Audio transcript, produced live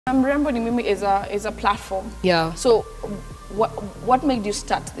Rembo Tv is a platform. Yeah. So what made you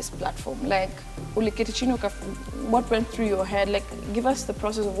start this platform? Like, what went through your head? Like, give us the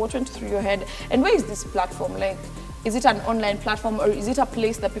process of what went through your head, and where is this platform? Like, is it an online platform, or is it a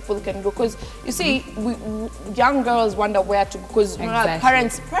place that people can go? Because you see, young girls wonder where to go. Because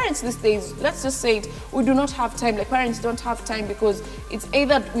parents these days, let's just say it, we do not have time. Like, parents don't have time because it's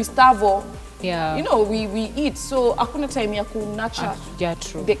either we starve or you know, we eat. So akuna time ya ku nurture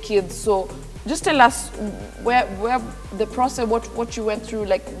the kids. So just tell us where the process, what you went through,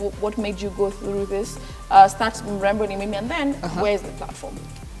 like what made you go through this. Start Rembo Tv, and then where is the platform?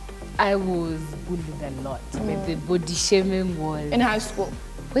 I was bullied a lot. But the body shaming was... In high school?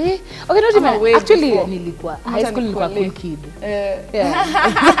 Okay, not even. Actually, high school nilikuwa cool kid.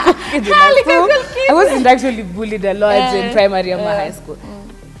 I wasn't actually bullied a lot in primary and high school.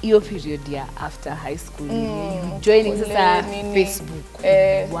 Your period, after high school, joining Facebook.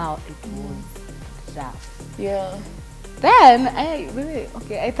 Wow, it was rough. Yeah. Then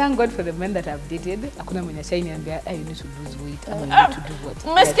I thank God for the men that I've dated. Hakuna mwenye shine niambia, you need to lose weight. I need to do what.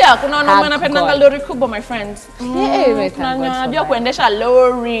 Umesikia kuna wanaume Napenda Lorry Kubwa, my friends. Wanajua Kuendesha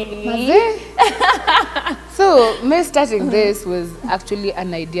Lorry. So me starting this was actually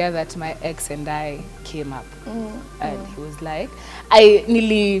an idea that my ex and I came up, and he was like,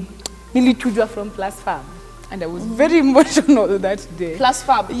 nilichujwa from Plus Farm. And I was very emotional that day. Plus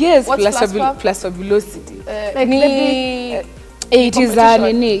Fab? Yes, what's plus Fabulosity. Like it is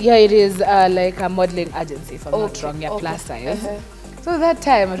it is like a modeling agency, if I'm not wrong, plus size. So that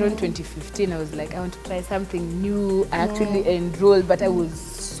time, around 2015, I was like, I want to try something new. I actually enrolled, but I was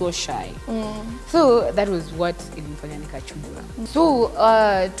so shy. So that was what ilinifanya nikachujwa. So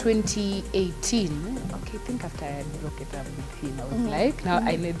 2018, I think after I broke it up with him, I was like, now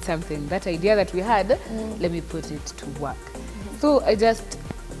I need something. That idea that we had, let me put it to work. So I just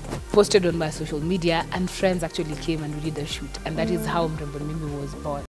posted on my social media, and friends actually came and we did a shoot, and that is how Rembo Tv was born.